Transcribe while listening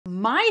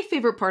My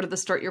favorite part of the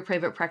Start Your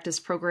Private Practice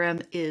program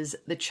is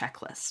the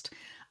checklist.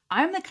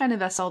 I'm the kind of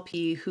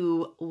SLP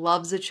who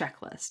loves a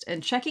checklist,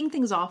 and checking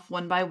things off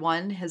one by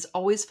one has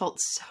always felt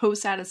so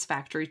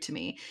satisfactory to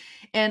me.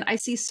 And I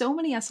see so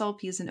many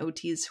SLPs and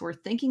OTs who are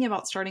thinking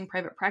about starting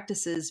private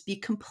practices be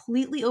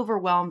completely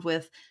overwhelmed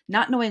with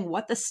not knowing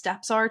what the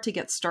steps are to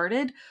get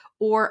started,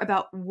 or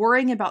about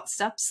worrying about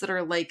steps that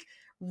are like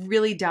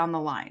really down the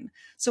line.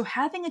 So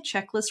having a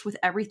checklist with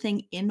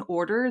everything in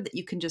order that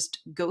you can just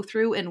go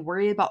through and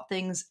worry about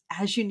things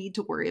as you need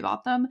to worry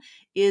about them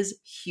is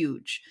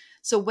huge.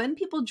 So when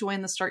people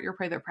join the Start Your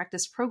Private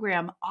Practice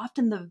program,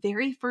 often the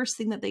very first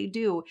thing that they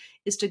do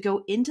is to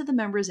go into the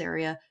members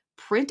area,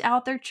 print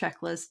out their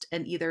checklist,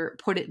 and either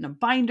put it in a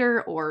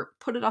binder or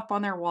put it up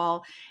on their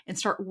wall and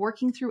start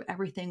working through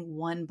everything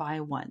one by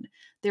one.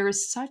 There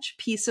is such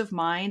peace of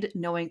mind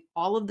knowing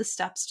all of the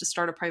steps to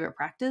start a private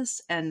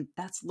practice, and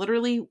that's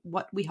literally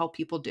what we help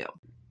people do.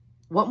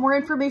 Want more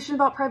information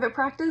about private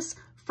practice?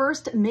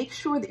 First, make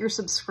sure that you're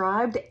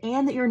subscribed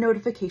and that your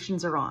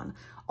notifications are on.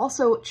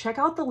 Also, check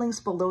out the links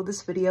below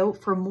this video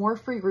for more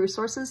free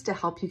resources to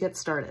help you get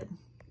started.